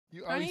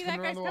He's coming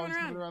around the wall. He's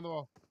coming around the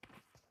wall.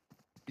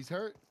 He's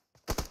hurt.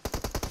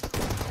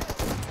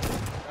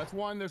 That's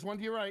one. There's one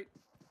to your right.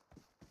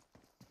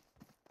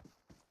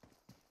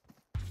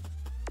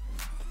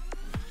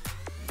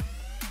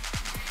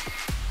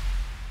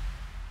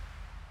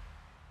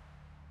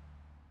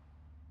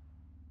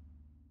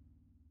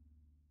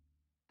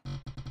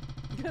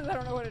 Because I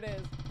don't know what it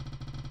is.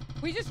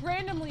 We just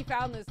randomly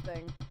found this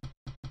thing.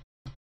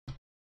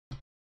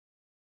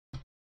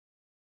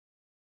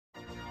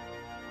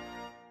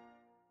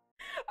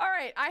 All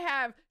right, I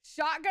have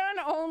shotgun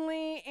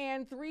only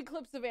and 3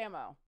 clips of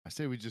ammo. I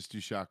say we just do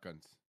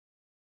shotguns.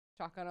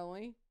 Shotgun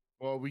only?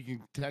 Well, we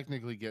can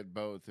technically get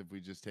both if we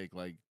just take,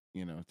 like,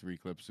 you know, 3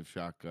 clips of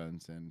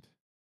shotguns and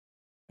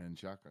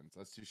shotguns.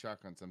 Let's do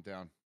shotguns. I'm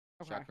down.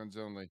 Okay. Shotguns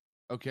only.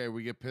 Okay,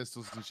 we get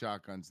pistols and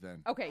shotguns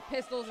then. Okay,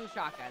 pistols and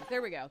shotguns.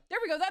 There we go. There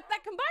we go. That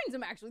combines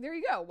them, actually. There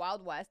you go.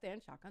 Wild West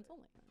and shotguns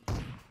only.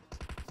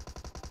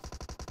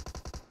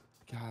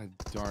 God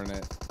darn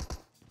it.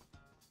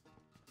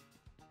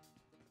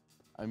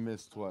 I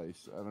missed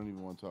twice. I don't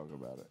even want to talk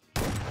about it.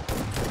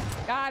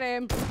 Got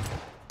him.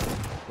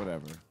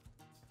 Whatever.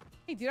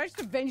 Hey, dude, I just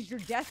avenged your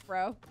death,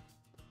 bro.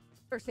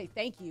 First, say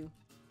thank you.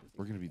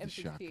 We're going to be the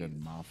Shotgun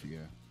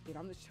Mafia. Dude,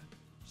 I'm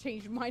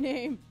changing my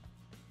name.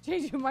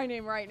 Changing my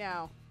name right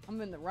now. I'm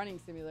in the running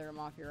simulator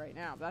mafia right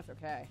now, but that's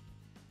okay.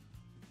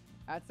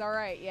 That's all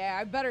right. Yeah,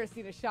 I better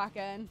see the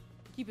shotgun.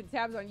 Keeping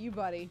tabs on you,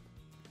 buddy.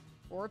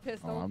 Or a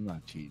pistol. Oh, I'm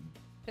not cheating.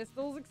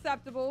 Pistol's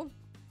acceptable.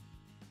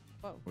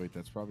 Whoa. Wait,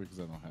 that's probably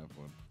because I don't have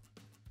one.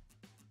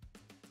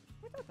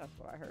 I thought that's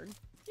what I heard.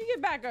 You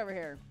get back over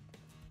here.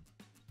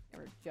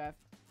 Over, Jeff.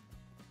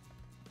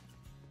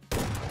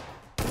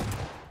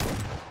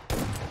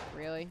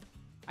 Really?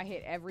 I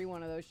hit every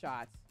one of those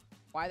shots.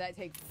 Why'd that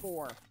take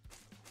 4?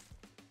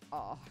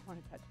 Oh, I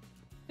want to touch.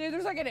 Dude,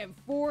 there's like an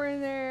M4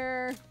 in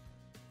there.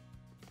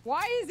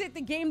 Why is it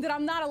the game that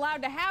I'm not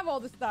allowed to have all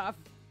the stuff?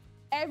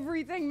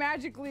 Everything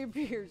magically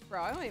appears,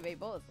 bro. I only have 8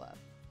 bullets left.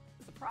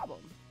 It's a problem.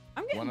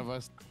 I'm getting... One of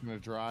us is going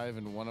to drive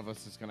and one of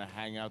us is going to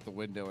hang out the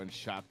window and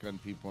shotgun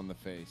people in the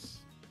face.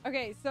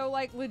 Okay, so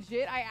like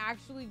legit, I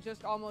actually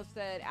just almost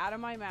said out of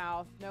my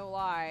mouth, no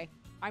lie,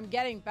 I'm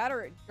getting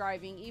better at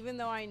driving, even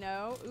though I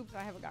know, oops,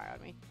 I have a guy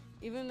on me.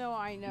 Even though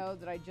I know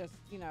that I just,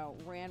 you know,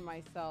 ran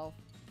myself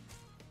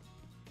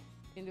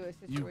into a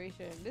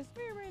situation. This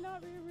may or may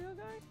not be a real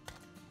guy.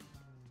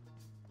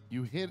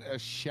 You hit a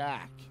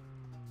shack.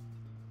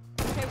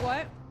 Okay,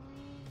 what?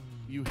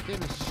 You hit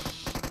a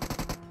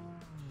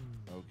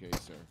Okay,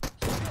 sir.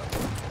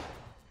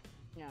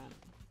 Yeah.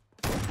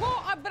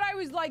 Well, but I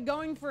was like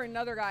going for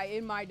another guy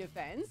in my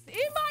defense.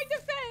 In my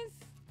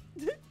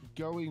defense!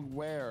 Going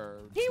where?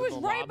 He was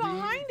right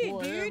behind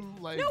it, dude.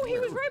 Like, no, he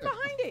was right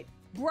behind it.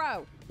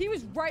 Bro, he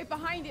was right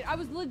behind it. I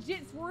was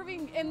legit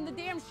swerving and the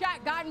damn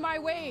shot got in my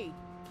way.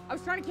 I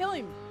was trying to kill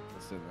him.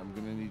 Listen, I'm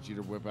gonna need you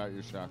to whip out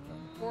your shotgun.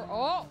 Or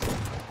oh.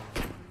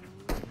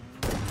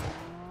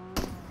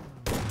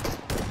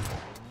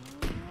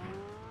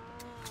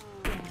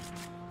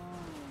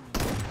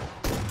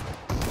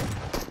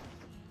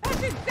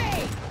 That's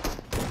insane.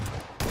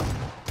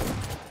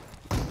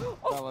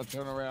 Bella,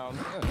 turn around.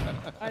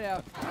 I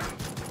know.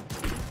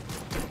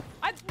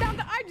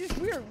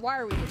 Why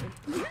are we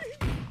here?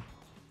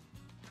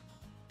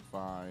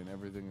 Fine,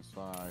 everything is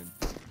fine.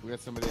 We got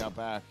somebody out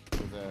back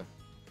with a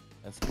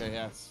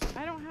SKS.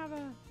 I don't have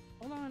a...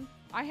 Hold on.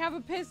 I have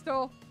a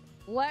pistol.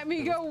 Let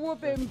me go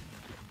whoop him.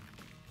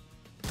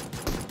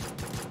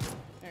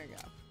 There you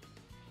go.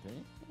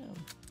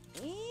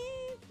 Damn.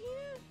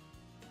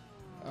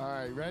 All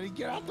right, ready?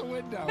 Get out the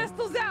window.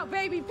 Pistols out,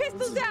 baby.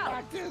 Pistols out.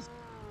 Practice.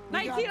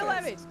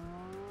 1911.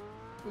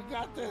 We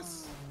got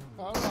this.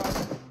 Hold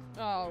on.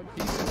 Oh,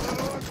 he's a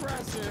little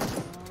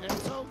aggressive.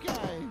 It's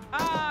okay.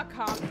 Ah,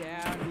 calm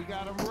down. We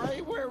got him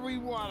right where we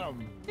want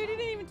him. Dude, he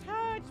didn't even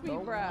touch me,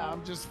 bro.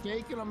 I'm just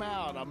faking him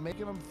out. I'm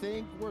making him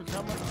think we're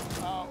coming.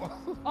 Oh,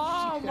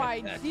 oh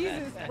my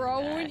Jesus, bro.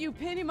 When you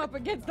pin him up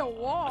against the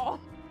wall.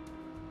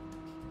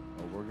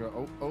 Oh, we're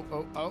going.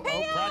 Oh,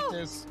 hey,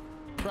 practice.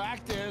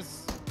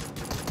 Practice.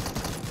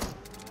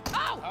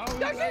 Oh,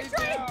 don't shoot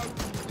straight.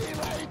 He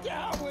laid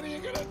down. What are you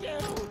going to do?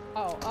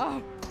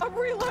 Oh, I'm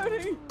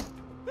reloading.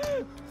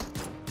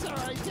 It's all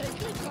right.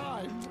 Take your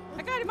time.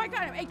 I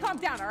got him. Hey, calm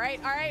down. All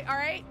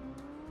right.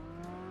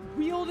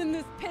 Wielding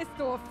this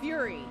pistol of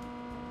fury.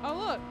 Oh,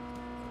 look.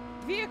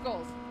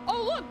 Vehicles.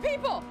 Oh, look,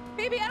 people.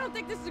 Baby, I don't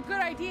think this is a good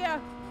idea.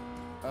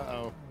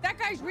 Uh-oh. That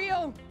guy's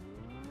real.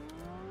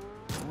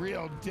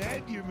 Real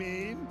dead, you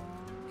mean?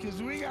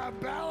 Because we got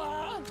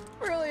Bella.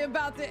 Really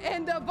about to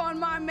end up on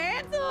my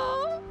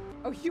mantle.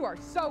 Oh, you are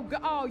so good.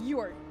 Oh, you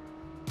are.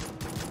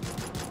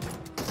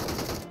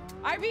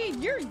 I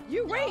mean,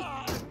 you wait.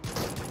 Ow.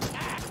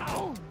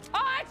 Oh,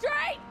 that's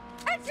right.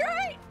 That's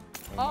right.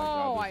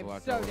 Oh, God, I'm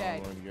so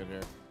dead. To get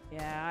here.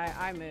 Yeah,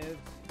 I moved.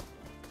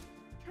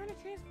 I'm trying to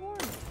transform.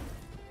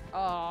 Oh,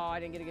 I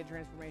didn't get a good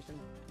transformation.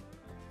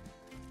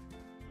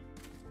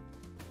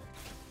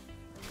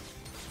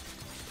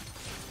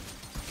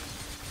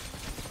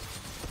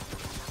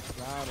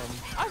 Got him.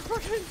 I'm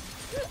fucking...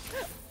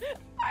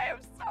 I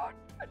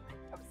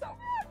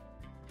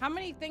How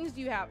many things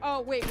do you have?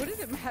 Oh, wait, what does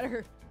it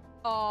matter?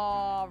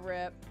 Oh,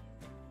 rip.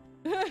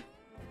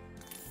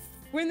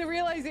 When the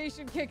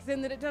realization kicks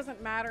in that it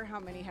doesn't matter how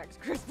many hex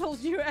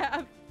crystals you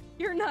have,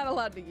 you're not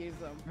allowed to use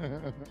them.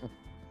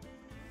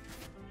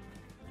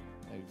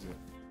 Exit.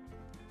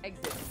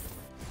 Exit.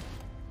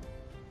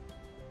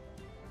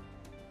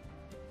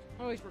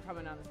 At least we're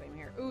coming down the same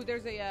here. Ooh,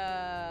 there's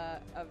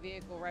a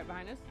vehicle right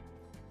behind us.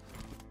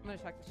 I'm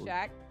gonna check the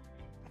shack.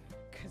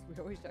 Because we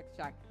always check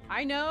the shack.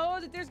 I know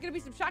that there's gonna be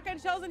some shotgun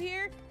shells in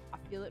here. I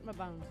feel it in my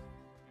bones.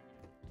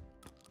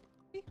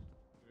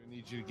 I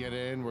need you to get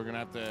in. We're gonna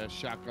have to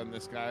shotgun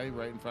this guy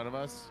right in front of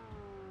us.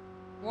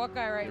 What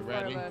guy right in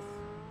front of us?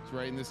 He's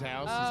right in this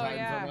house. Oh, He's hiding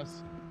yeah. from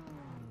us.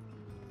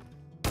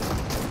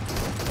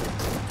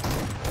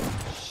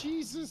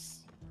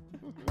 Jesus.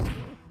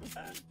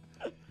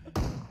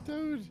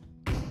 Dude.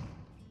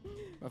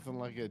 Nothing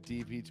like a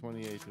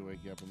DP-28 to wake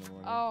you up in the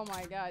morning. Oh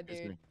my god,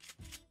 dude.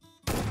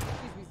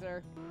 Excuse me,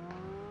 sir.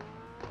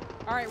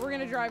 All right, we're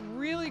gonna drive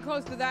really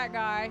close to that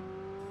guy.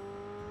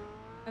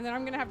 And then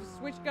I'm gonna have to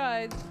switch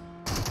guns.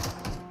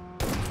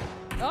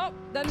 Oh,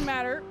 doesn't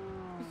matter.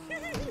 How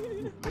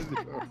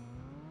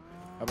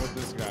about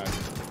this guy?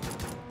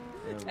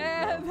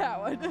 And that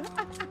one.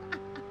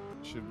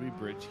 Should we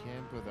bridge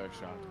camp with our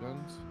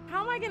shotguns?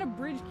 How am I gonna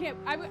bridge camp?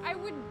 I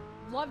would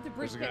love to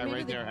bridge There's a camp. guy Maybe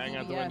right there. Hang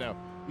out the PBS. window.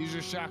 Use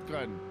your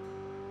shotgun.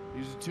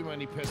 Using too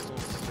many pistols.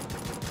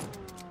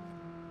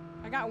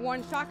 I got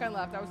one shotgun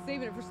left. I was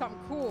saving it for something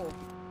cool.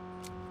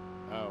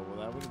 Oh, well,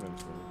 that would have been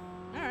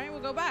cool. All right, we'll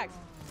go back.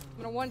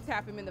 I'm gonna one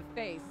tap him in the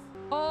face.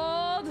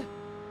 Hold.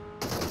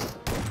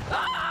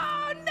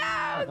 Oh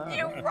no!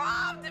 You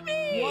robbed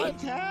me!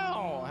 What?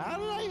 How? How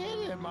did I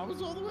hit him? I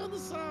was all the way on the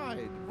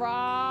side.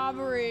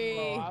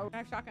 Robbery. Oh, Can I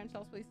have shotgun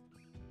shells, please?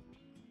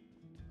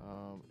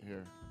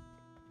 Here.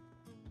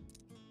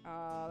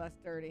 Oh, that's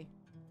dirty.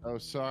 Oh,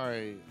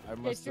 sorry. I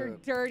must It's your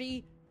have...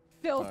 dirty,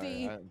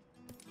 filthy,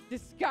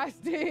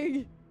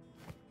 disgusting,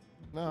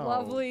 No.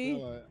 lovely,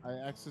 No, I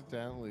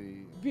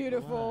accidentally...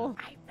 beautiful. Wow.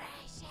 I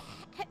precious.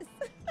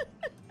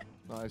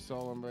 No, I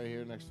saw him right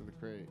here next to the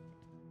crate.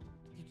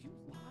 Did you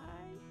lie?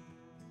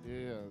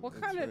 Yeah. What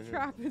it's kind of right here.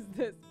 trap is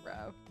this,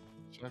 bro?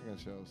 Shotgun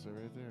shells, they're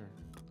right there.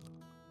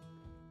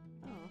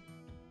 Oh.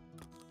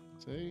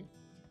 See?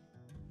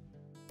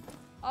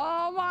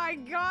 Oh my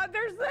god,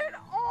 there's an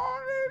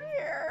arm in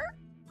here!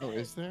 Oh,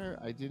 is there?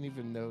 I didn't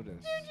even notice.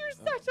 Dude, you're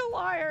such a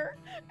liar.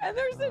 And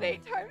there's an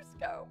 8x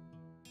scope.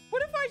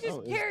 What if I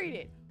just carried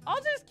it?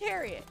 I'll just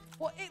carry it.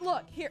 Well,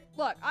 look, here,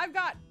 look, I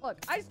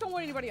just don't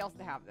want anybody else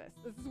to have this.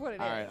 This is what it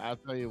is. All right, I'll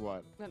tell you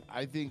what. Then-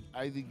 I think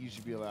you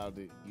should be allowed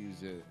to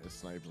use a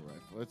sniper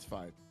rifle. It's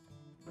fine.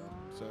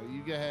 So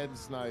you go ahead and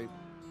snipe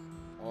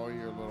all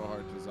your little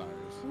heart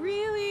desires.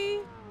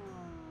 Really?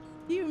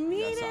 You mean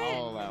Yes, it?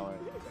 I'll allow it.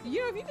 You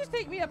know, if you just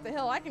take me up the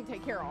hill, I can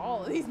take care of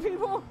all of these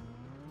people.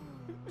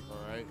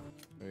 All right.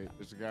 Wait,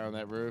 there's a guy on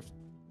that roof.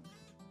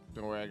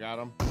 Don't worry, I got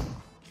him.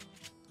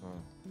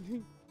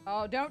 Oh.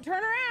 Oh, don't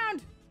turn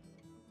around.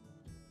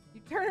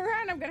 You turn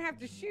around, I'm gonna have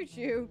to shoot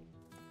you.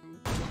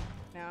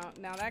 Now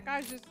that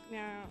guy's just,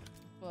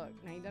 look,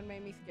 now he done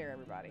made me scare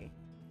everybody.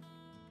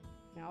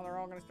 Now they're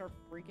all gonna start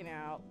freaking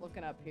out,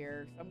 looking up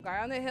here. Some guy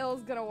on the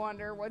hill's gonna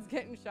wonder what's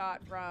getting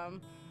shot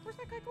from. Where's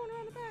that guy going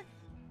around the back?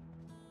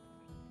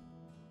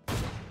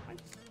 I'm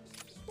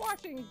just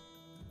watching.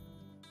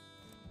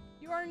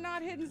 You are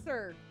not hidden,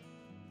 sir.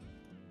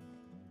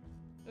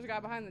 There's a guy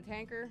behind the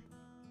tanker.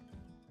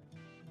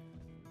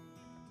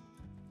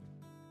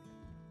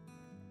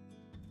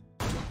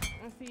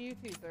 I see you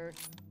too, sir.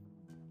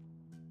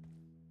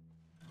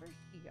 Where's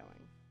he going?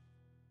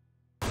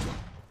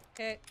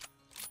 Hit.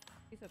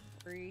 He's a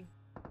 3.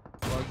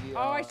 Buggy,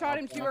 Oh, I shot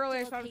him too early.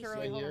 I shot him too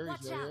early. Right Hold here, on.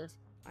 he's right here.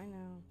 I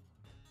know.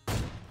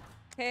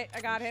 Hit.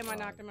 I got him. I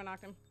knocked him.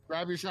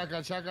 Grab your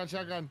shotgun.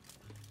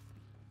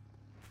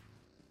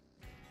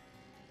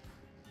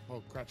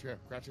 Oh, crouch here.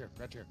 Get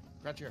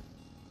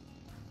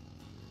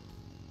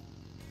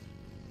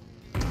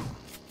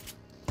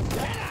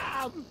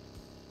him!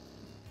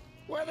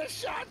 We're the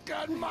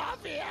shotgun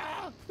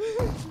mafia!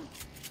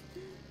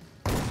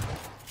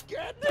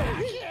 Get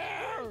back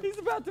here! He's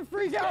about to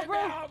freak out, Get bro.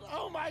 out!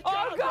 Oh my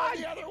god! Oh god!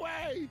 Go the other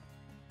way!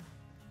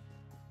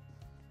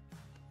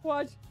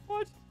 Watch.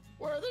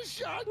 We're the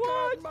shotgun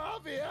What?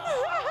 mafia!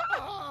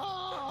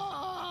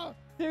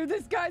 Dude,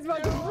 this guy's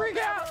about to freak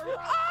out. never run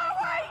Oh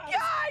my from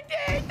god,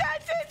 dude,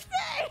 that's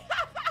insane!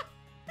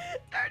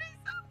 30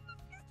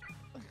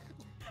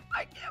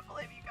 I can't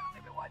believe you got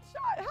him in one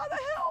shot. How the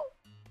hell?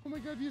 Oh my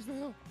god, use the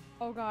hill.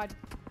 Oh god.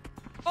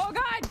 Oh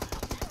god!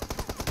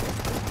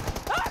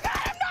 Oh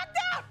god, I'm knocked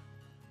out!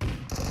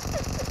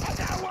 I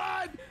got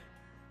one!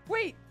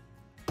 Wait.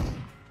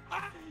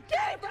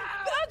 Get it!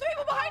 Those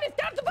people behind us!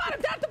 Down at the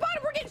bottom!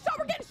 We're getting shot!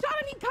 I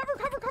need cover!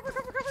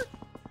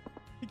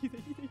 Thank you.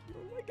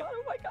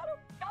 Oh my god.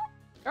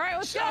 All right,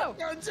 let's go!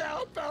 Shotguns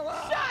out,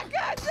 fella!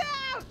 Shotguns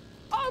out!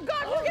 Oh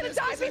god, we're gonna this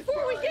die isn't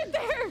before we fun. get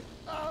there!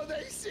 Oh,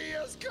 they see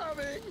us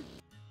coming!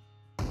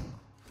 Oh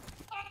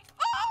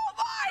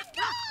my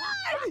god!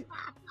 Oh my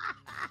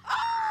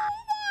god!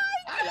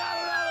 I got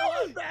another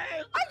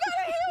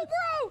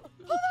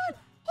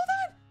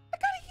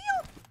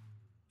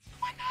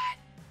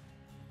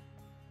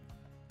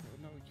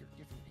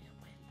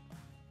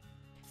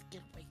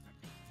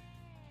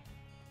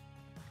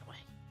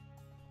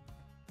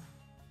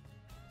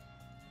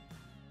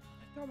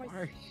throw my. Why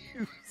are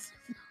you?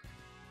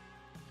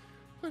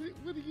 What are you?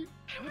 What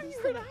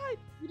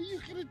are you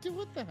gonna do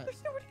with that?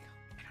 There's nowhere to go.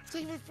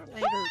 Save it for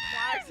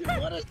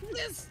later. What is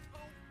this?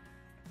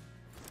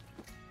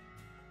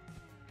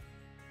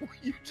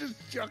 You just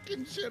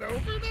chucking shit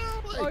over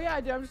now? Like, Oh yeah,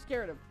 I do. I'm just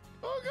scared of him.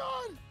 oh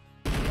god!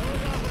 Oh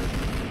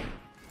god!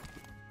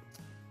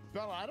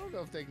 Bella, I don't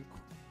know if they can.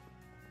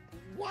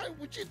 Why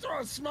would you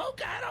throw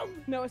smoke at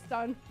him? No, it's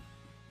done.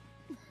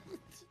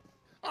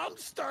 I'm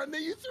stunned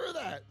that you threw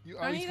that.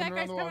 I need that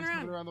guy's coming around. He's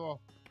coming around the wall.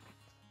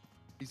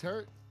 He's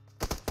hurt.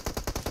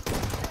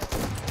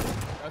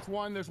 That's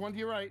one. There's one to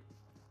your right.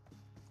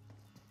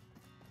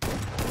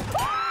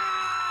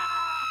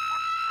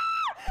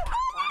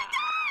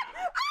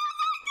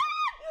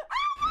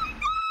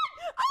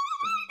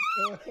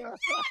 Yes!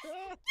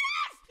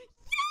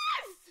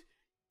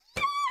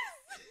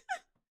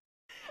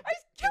 I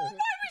killed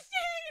my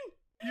machine!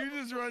 You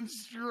just run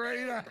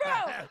straight out. Bro,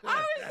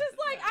 I was just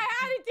like, I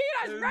had it, dude.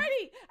 I was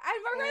ready. I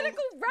had my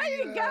reticle ready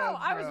to go.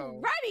 I was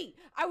ready.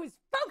 I was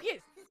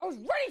focused. I was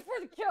ready for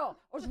the kill.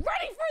 I was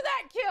ready for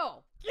that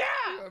kill.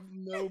 Yeah. You have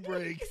no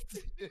breaks.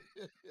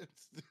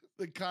 It's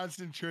the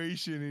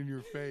concentration in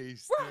your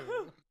face.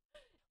 Too.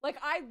 Like,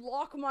 I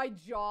lock my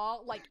jaw,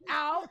 like,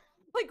 out.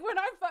 Like, when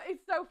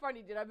it's so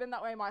funny, dude. I've been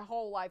that way my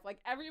whole life. Like,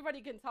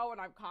 everybody can tell when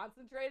I'm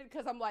concentrated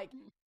because I'm like,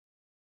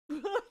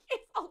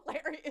 it's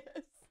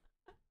hilarious.